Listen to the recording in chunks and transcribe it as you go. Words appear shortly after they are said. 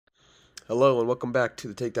Hello and welcome back to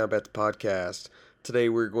the Takedown Bets podcast. Today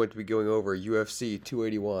we're going to be going over UFC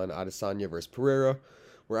 281 Adesanya versus Pereira.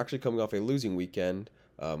 We're actually coming off a losing weekend,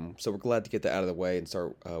 so we're glad to get that out of the way and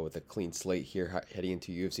start with a clean slate here heading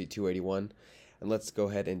into UFC 281. And let's go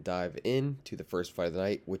ahead and dive into the first fight of the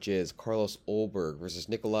night, which is Carlos Ulberg versus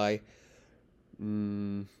Nikolai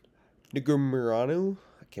Negumereanu.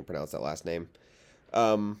 I can't pronounce that last name.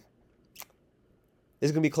 This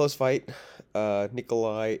is going to be a close fight.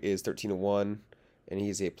 Nikolai is 13-1, and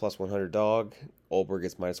he's a plus 100 dog. Ulberg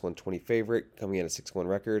is minus 120 favorite, coming in a 6-1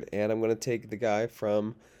 record. And I'm going to take the guy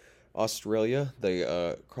from Australia,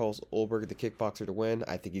 the Carlos Ulberg, the kickboxer, to win.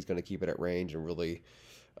 I think he's going to keep it at range and really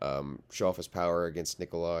show off his power against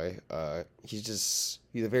Nikolai. He's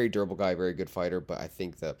a very durable guy, very good fighter, but I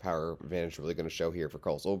think the power advantage is really going to show here for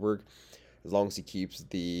Carlos Ulberg. As long as he keeps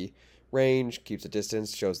the range, keeps the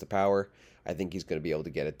distance, shows the power, I think he's going to be able to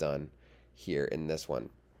get it done here in this one.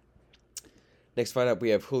 Next fight up, we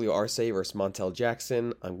have Julio Arce versus Montel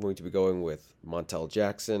Jackson. I'm going to be going with Montel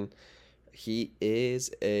Jackson. He is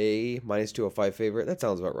a minus 205 favorite. That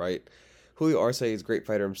sounds about right. Julio Arce is a great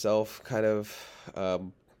fighter himself. I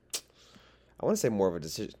want to say more of a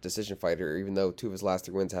decision fighter, even though 2 of his last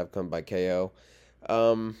 3 wins have come by KO.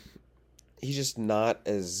 He's just not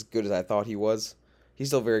as good as I thought he was. He's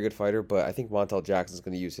still a very good fighter, but I think Montel Jackson's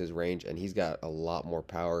going to use his range, and he's got a lot more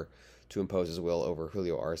power to impose his will over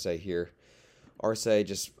Julio Arce here. Arce, I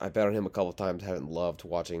bet on him a couple times, haven't loved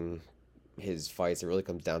watching his fights. It really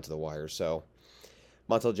comes down to the wire. So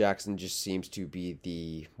Montel Jackson just seems to be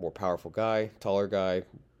the more powerful guy, taller guy,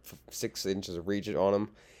 6 inches of reach on him.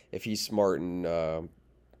 If he's smart and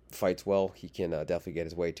fights well, he can definitely get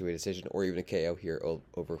his way to a decision or even a KO here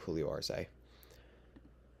over Julio Arce.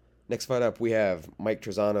 Next fight up, we have Mike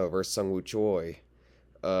Trizano versus Sungwoo Choi.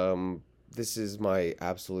 This is my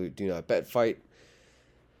absolute do not bet fight.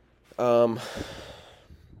 Sungwoo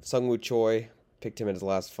Choi picked him in his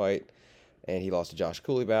last fight, and he lost to Josh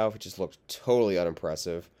Kulibao, which just looked totally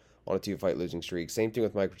unimpressive on a 2-fight losing streak. Same thing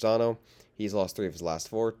with Mike Trizano. He's lost 3 of his last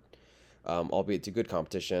 4, albeit to good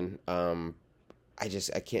competition. I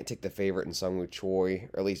can't take the favorite in Sungwoo Choi,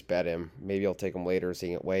 or at least bet him. Maybe I'll take him later,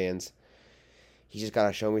 seeing at weigh-ins. He's just got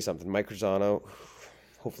to show me something. Mike Trizano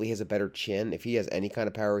hopefully has a better chin. If he has any kind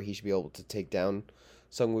of power, he should be able to take down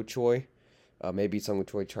Sungwoo Choi. Maybe Sungwoo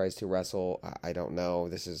Choi tries to wrestle. I don't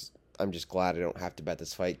know. I'm just glad I don't have to bet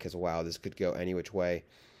this fight because, wow, this could go any which way.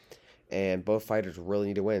 And both fighters really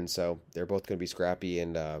need to win, so they're both going to be scrappy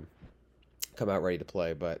and come out ready to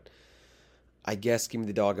play. But I guess give me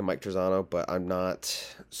the dog and Mike Trizano, but I'm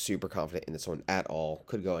not super confident in this one at all.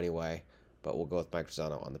 Could go anyway, but we'll go with Mike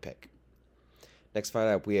Trizano on the pick. Next fight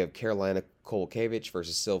up, we have Carolina Kowalkiewicz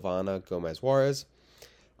versus Silvana Gomez Juarez.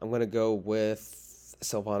 I'm going to go with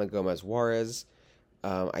Silvana Gomez Juarez.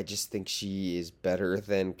 I just think she is better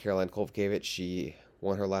than Carolina Kowalkiewicz. She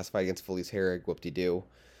won her last fight against Felice Herrig, whoop-de-doo,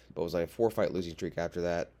 but was on a 4-fight losing streak after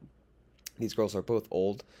that. These girls are both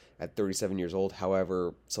old, at 37 years old.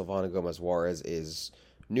 However, Silvana Gomez Juarez is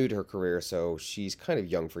new to her career, so she's kind of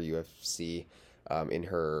young for UFC in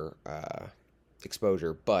her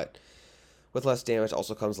exposure, but with less damage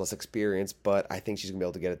also comes less experience, but I think she's going to be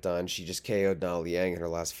able to get it done. She just KO'd Na Liang in her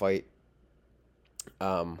last fight.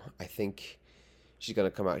 I think she's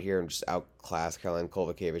going to come out here and just outclass Caroline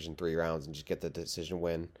Kowalkiewicz in 3 rounds and just get the decision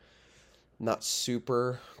win. Not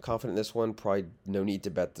super confident in this one. Probably no need to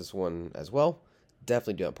bet this one as well.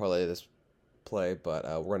 Definitely do not parlay this play, but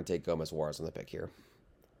we're going to take Gomez Juarez on the pick here.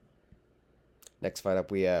 Next fight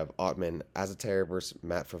up, we have Ottman Azaitar versus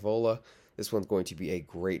Matt Frevola. This one's going to be a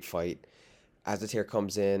great fight. Azaitar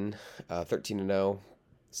comes in 13-0,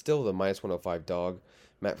 still the minus 105 dog.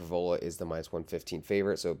 Matt Frevola is the minus 115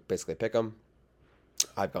 favorite, so basically pick him.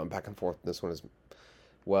 I've gone back and forth in this one as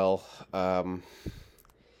well. I'm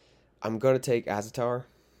going to take Azaitar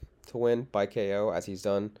to win by KO, as he's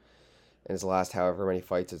done in his last however many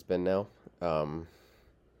fights it's been now.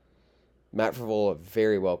 Matt Frevola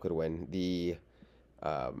very well could win. The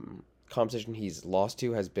competition he's lost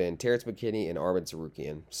to has been Terrence McKinney and Arman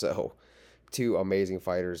Tsarukyan, so 2 amazing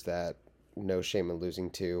fighters that no shame in losing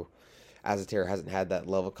to. Azaitar hasn't had that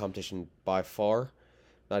level of competition by far,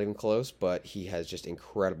 not even close, but he has just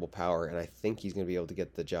incredible power, and I think he's going to be able to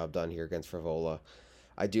get the job done here against Frevola.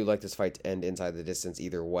 I do like this fight to end inside the distance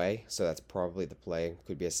either way, so that's probably the play.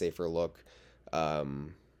 Could be a safer look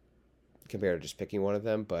compared to just picking one of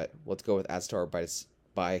them, but let's go with Azaitar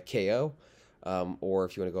by KO, or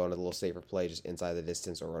if you want to go on a little safer play, just inside the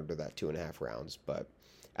distance or under that 2.5 rounds. But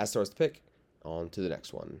Azaitar's the pick. On to the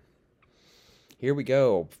next one. Here we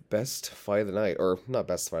go. Best fight of the night. Or not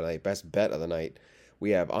best fight of the night. Best bet of the night.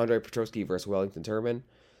 We have Andre Petroski versus Wellington Turman.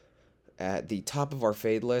 At the top of our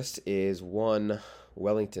fade list is one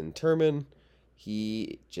Wellington Turman.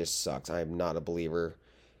 He just sucks. I'm not a believer.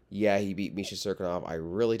 Yeah, he beat Misha Serkinov. I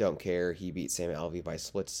really don't care. He beat Sam Alvey by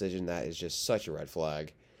split decision. That is just such a red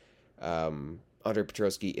flag. Andre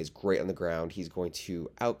Petroski is great on the ground. He's going to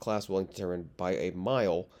outclass Wellington Turman by a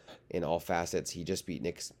mile in all facets. He just beat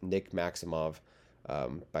Nick Maximov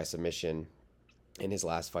by submission in his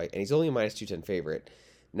last fight, and he's only a minus 210 favorite.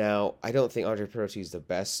 Now, I don't think Andre Petroski is the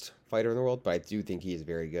best fighter in the world, but I do think he is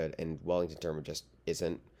very good, and Wellington Turman just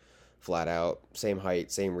isn't, flat out. Same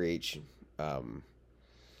height, same reach.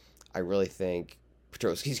 I really think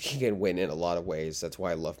Petroski can win in a lot of ways. That's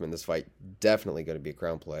why I love him in this fight. Definitely going to be a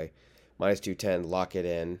crown play. Minus 210, lock it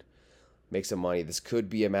in. Make some money. This could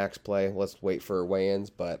be a max play. Let's wait for weigh-ins.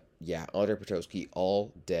 But yeah, Andre Petroski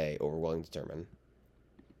all day over Wellington Turman.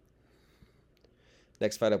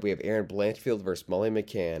 Next fight up, we have Aaron Blanchfield versus Molly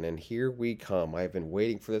McCann. And here we come. I've been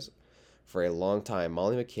waiting for this for a long time.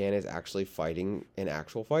 Molly McCann is actually fighting an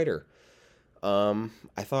actual fighter. I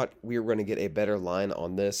thought we were going to get a better line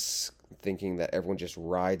on this, thinking that everyone just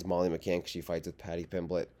rides Molly McCann because she fights with Patty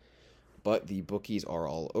Pimblett. But the bookies are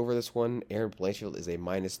all over this one. Aaron Blanchfield is a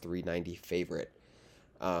minus 390 favorite.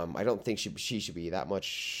 I don't think she should be that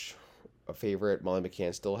much a favorite. Molly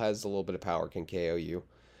McCann still has a little bit of power, can KO you.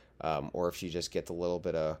 Or if she just gets a little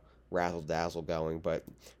bit of razzle-dazzle going. But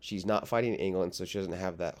she's not fighting in England, so she doesn't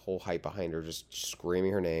have that whole hype behind her just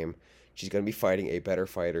screaming her name. She's going to be fighting a better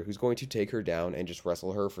fighter who's going to take her down and just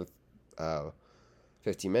wrestle her for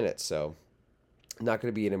 15 minutes. So, not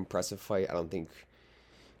going to be an impressive fight, I don't think,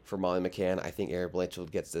 for Molly McCann. I think Aaron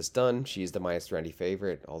Blanchfield gets this done. She's the minus 390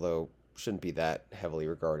 favorite, although shouldn't be that heavily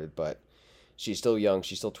regarded. But she's still young.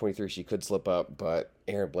 She's still 23. She could slip up, but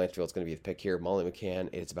Aaron Blanchfield's going to be the pick here. Molly McCann,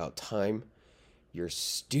 it's about time your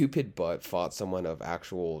stupid butt fought someone of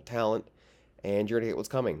actual talent. And you're going to get what's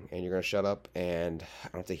coming, and you're going to shut up, and I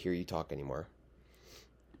don't have to hear you talk anymore.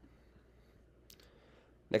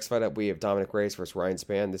 Next fight up, we have Dominic Reyes versus Ryan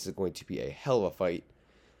Spann. This is going to be a hell of a fight.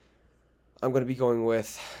 I'm going to be going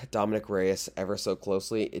with Dominic Reyes ever so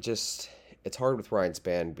closely. It's hard with Ryan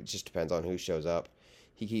Spann, but it just depends on who shows up.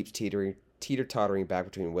 He keeps teeter-tottering back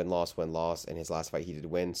between win-loss, and his last fight he did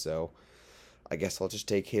win, so I guess I'll just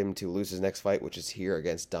take him to lose his next fight, which is here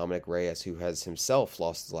against Dominic Reyes, who has himself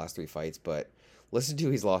lost his last 3 fights. But listen to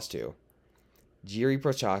who he's lost to. Jiri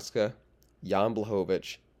Prochazka, Jan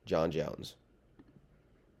Blachowicz, John Jones.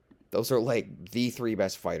 Those are like the 3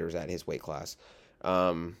 best fighters at his weight class.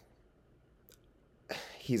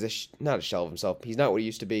 He's not a shell of himself. He's not what he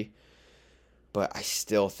used to be. But I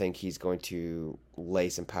still think he's going to lay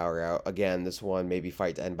some power out. Again, this one maybe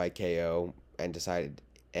fight to end by KO and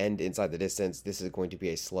end inside the distance. This is going to be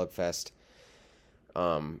a slugfest.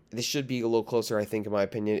 This should be a little closer, I think, in my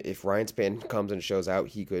opinion. If Ryan Spann comes and shows out,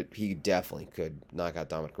 he definitely could knock out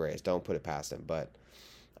Dominic Reyes. Don't put it past him, but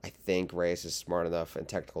I think Reyes is smart enough and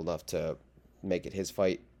technical enough to make it his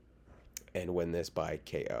fight and win this by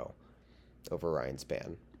KO over Ryan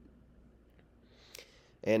Spann.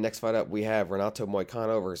 And next fight up, we have Renato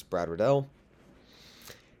Moicano versus Brad Riddell.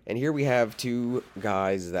 And here we have 2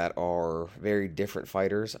 guys that are very different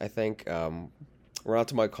fighters, I think.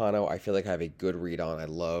 Renato Moicano, I feel like I have a good read on. I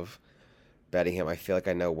love betting him. I feel like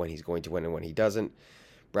I know when he's going to win and when he doesn't.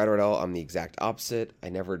 Brad Riddell, I'm the exact opposite. I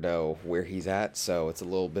never know where he's at, so it's a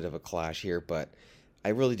little bit of a clash here. But I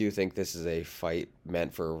really do think this is a fight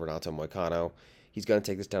meant for Renato Moicano. He's going to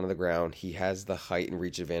take this down to the ground. He has the height and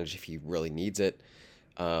reach advantage if he really needs it.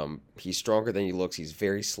 He's stronger than he looks. He's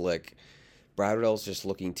very slick. Brad Riddell's just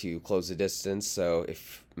looking to close the distance, so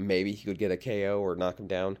if maybe he could get a KO or knock him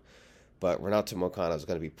down. But Renato Moicano is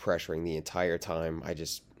going to be pressuring the entire time.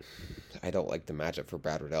 I don't like the matchup for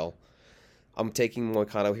Brad Riddell. I'm taking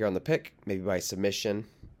Moicano here on the pick, maybe by submission.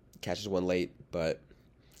 Catches one late, but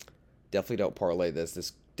definitely don't parlay this.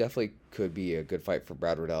 This definitely could be a good fight for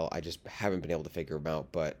Brad Riddell. I just haven't been able to figure him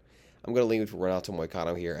out, but I'm going to lean with Renato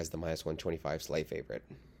Moicano here as the minus 125 slight favorite.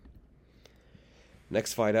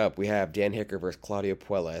 Next fight up, we have Dan Hooker versus Claudio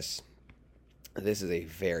Puelles. This is a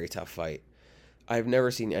very tough fight. I've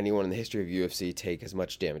never seen anyone in the history of UFC take as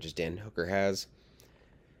much damage as Dan Hooker has.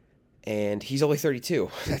 And he's only 32.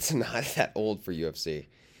 That's not that old for UFC.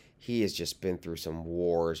 He has just been through some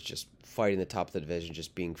wars, just fighting the top of the division,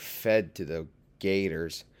 just being fed to the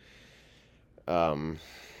Gators. So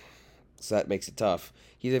that makes it tough.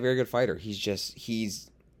 He's a very good fighter. He's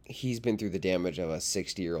been through the damage of a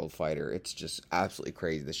 60-year-old fighter. It's just absolutely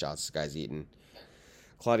crazy the shots this guy's eaten.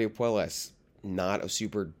 Claudio Puelles, not a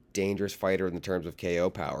super dangerous fighter in the terms of KO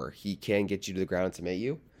power. He can get you to the ground and submit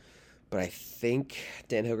you, but I think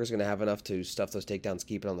Dan Hooker's going to have enough to stuff those takedowns,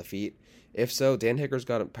 keep it on the feet. If so, Dan Hooker's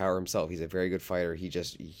got power himself. He's a very good fighter. He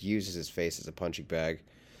just uses his face as a punching bag.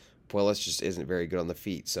 Puelles just isn't very good on the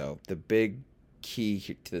feet. So the big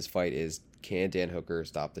key to this fight is, can Dan Hooker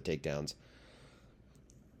stop the takedowns?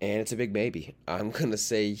 And it's a big maybe. I'm going to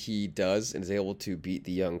say he does and is able to beat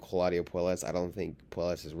the young Claudio Puelles. I don't think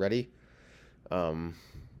Puelles is ready.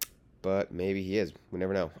 But maybe he is. We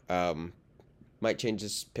never know. Might change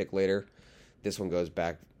this pick later. This one goes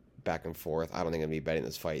back and forth. I don't think I'm going to be betting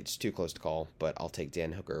this fight. It's too close to call, but I'll take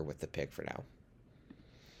Dan Hooker with the pick for now.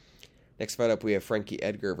 Next fight up, we have Frankie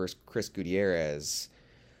Edgar versus Chris Gutierrez.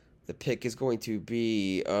 The pick is going to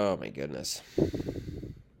be... Oh, my goodness.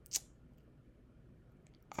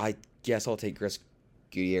 I guess I'll take Chris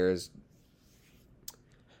Gutierrez.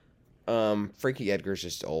 Frankie Edgar's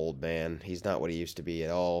just old, man. He's not what he used to be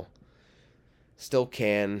at all. Still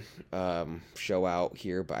can show out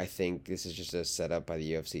here, but I think this is just a setup by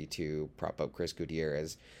the UFC to prop up Chris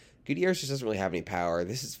Gutierrez. Gutierrez just doesn't really have any power.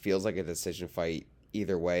 This feels like a decision fight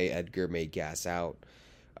either way. Edgar may gas out,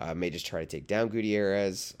 may just try to take down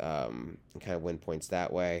Gutierrez and kind of win points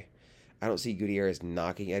that way. I don't see Gutierrez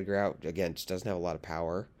knocking Edgar out. Again, just doesn't have a lot of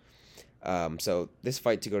power. So this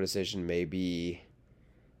fight to go decision may be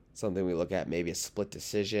something we look at, maybe a split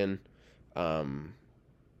decision.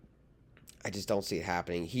 I just don't see it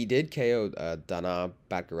happening. He did KO Dana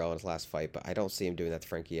Batgarel in his last fight, but I don't see him doing that to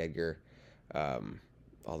Frankie Edgar.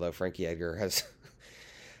 Although Frankie Edgar has...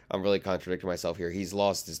 I'm really contradicting myself here. He's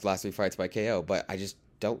lost his last 3 fights by KO, but I just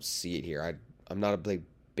don't see it here. I'm not a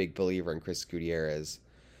big believer in Chris Gutierrez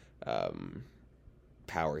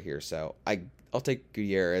power here, so I'll take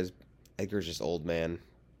Gutierrez. Edgar's just old man,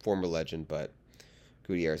 former legend, but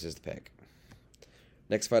Gutierrez is the pick.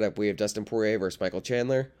 Next fight up, we have Dustin Poirier versus Michael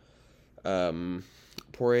Chandler. Poirier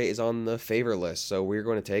is on the favor list, so we're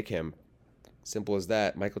going to take him. Simple as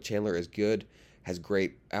that. Michael Chandler is good, has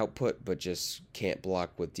great output, but just can't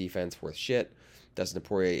block with defense worth shit. Dustin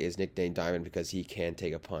Poirier is nicknamed Diamond because he can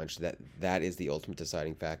take a punch. That is the ultimate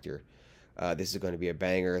deciding factor. This is going to be a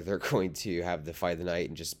banger. They're going to have the fight of the night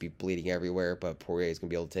and just be bleeding everywhere, but Poirier is going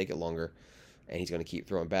to be able to take it longer, and he's going to keep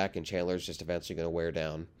throwing back, and Chandler's just eventually going to wear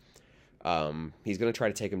down. He's going to try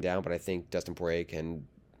to take him down, but I think Dustin Poirier can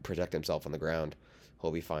protect himself on the ground. He'll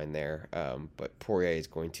be fine there. But Poirier is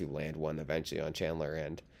going to land one eventually on Chandler,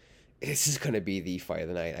 and this is going to be the fight of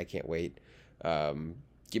the night. I can't wait.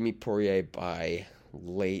 Give me Poirier by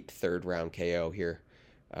late third round KO here.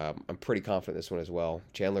 I'm pretty confident in this one as well.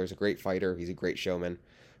 Chandler is a great fighter. He's a great showman.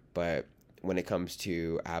 But when it comes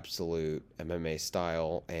to absolute MMA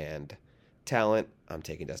style and talent, I'm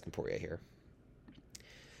taking Dustin Poirier here.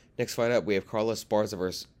 Next fight up, we have Carla Esparza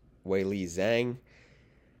versus Weili Zhang.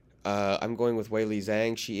 I'm going with Weili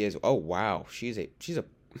Zhang. She is... Oh, wow. She's a...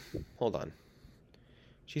 Hold on.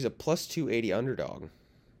 She's a plus 280 underdog.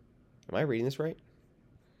 Am I reading this right?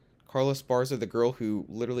 Carla Esparza, the girl who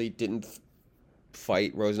literally didn't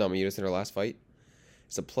fight Rose Namajunas in her last fight,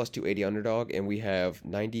 is a plus 280 underdog, and we have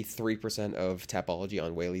 93% of Tapology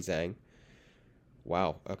on Weili Zhang.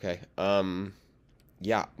 Wow. Okay.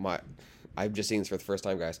 Yeah. I've just seen this for the first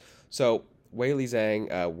time, guys. So Weili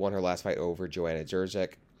Zhang won her last fight over Joanna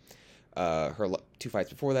Jędrzejczyk. Her 2 fights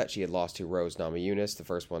before that, she had lost to Rose Namajunas. The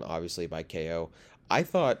first one, obviously, by KO. I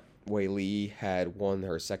thought Weili had won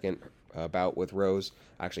her second bout with Rose.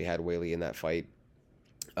 I actually had Weili in that fight,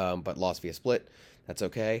 but lost via split. That's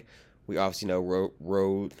okay. We obviously know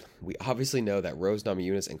that Rose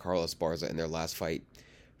Namajunas and Carla Esparza in their last fight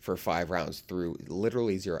for 5 rounds threw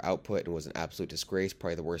literally zero output and was an absolute disgrace.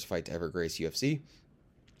 Probably the worst fight to ever grace UFC.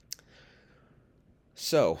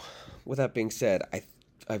 So, with that being said,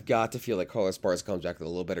 I've got to feel like Carla Esparza comes back with a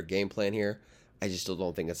little better game plan here. I just still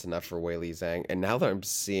don't think it's enough for Weili Zhang. And now that I'm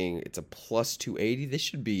seeing it's a plus 280,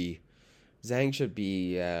 Zhang should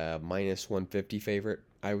be minus 150 favorite,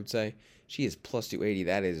 I would say. She is plus 280.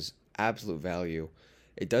 That is absolute value.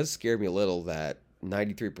 It does scare me a little that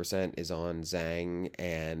 93% is on Zhang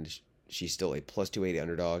and she's still a plus 280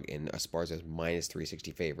 underdog and Esparza's minus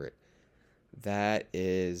 360 favorite. That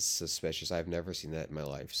is suspicious. I've never seen that in my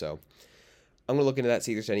life. So I'm going to look into that,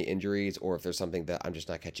 see if there's any injuries or if there's something that I'm just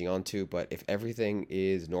not catching on to. But if everything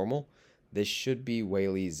is normal, this should be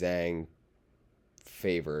Weili Zhang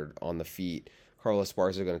favored on the feet. Carla Esparza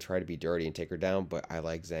is going to try to be dirty and take her down, but I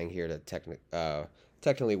like Zhang here to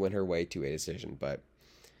technically win her way to a decision. But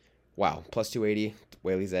wow, plus 280,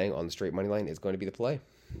 Weili Zhang on the straight money line is going to be the play.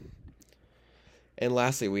 And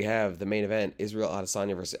lastly, we have the main event, Israel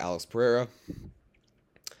Adesanya versus Alex Pereira.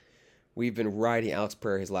 We've been riding Alex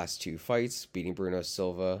Pereira his last 2 fights, beating Bruno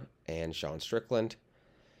Silva and Sean Strickland.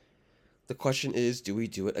 The question is, do we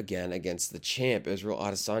do it again against the champ, Israel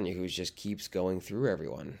Adesanya, who just keeps going through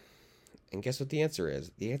everyone? And guess what the answer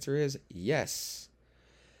is? The answer is yes.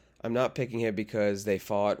 I'm not picking him because they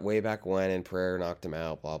fought way back when and Pereira knocked him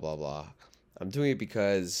out, blah, blah, blah. I'm doing it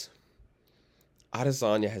because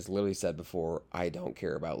Adesanya has literally said before, I don't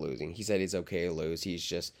care about losing. He said he's okay to lose.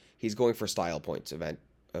 He's going for style points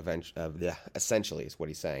essentially is what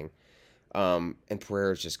he's saying. And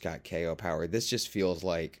Pereira's just got KO power. This just feels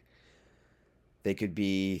like they could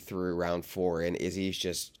be through round 4 and Izzy's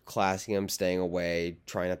just classing him, staying away,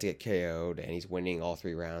 trying not to get KO'd, and he's winning all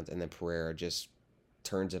 3 rounds, and then Pereira just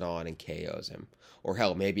turns it on and KOs him. Or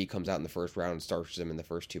hell, maybe he comes out in the first round and starches him in the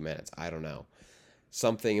first 2 minutes. I don't know.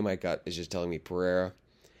 Something in my gut is just telling me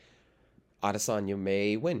Adesanya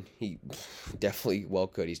may win. He definitely well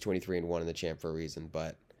could. He's 23-1 in the champ for a reason,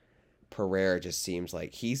 but Pereira just seems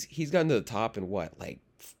like he's gotten to the top in what, like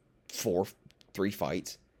 3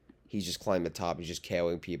 fights. He's just climbed the top. He's just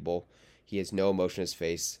KOing people. He has no emotion in his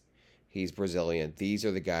face. He's Brazilian. These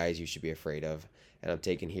are the guys you should be afraid of. And I'm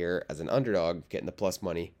taking here as an underdog, getting the plus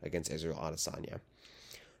money against Israel Adesanya.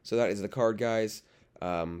 So that is the card, guys.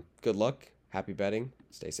 Good luck. Happy betting.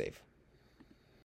 Stay safe.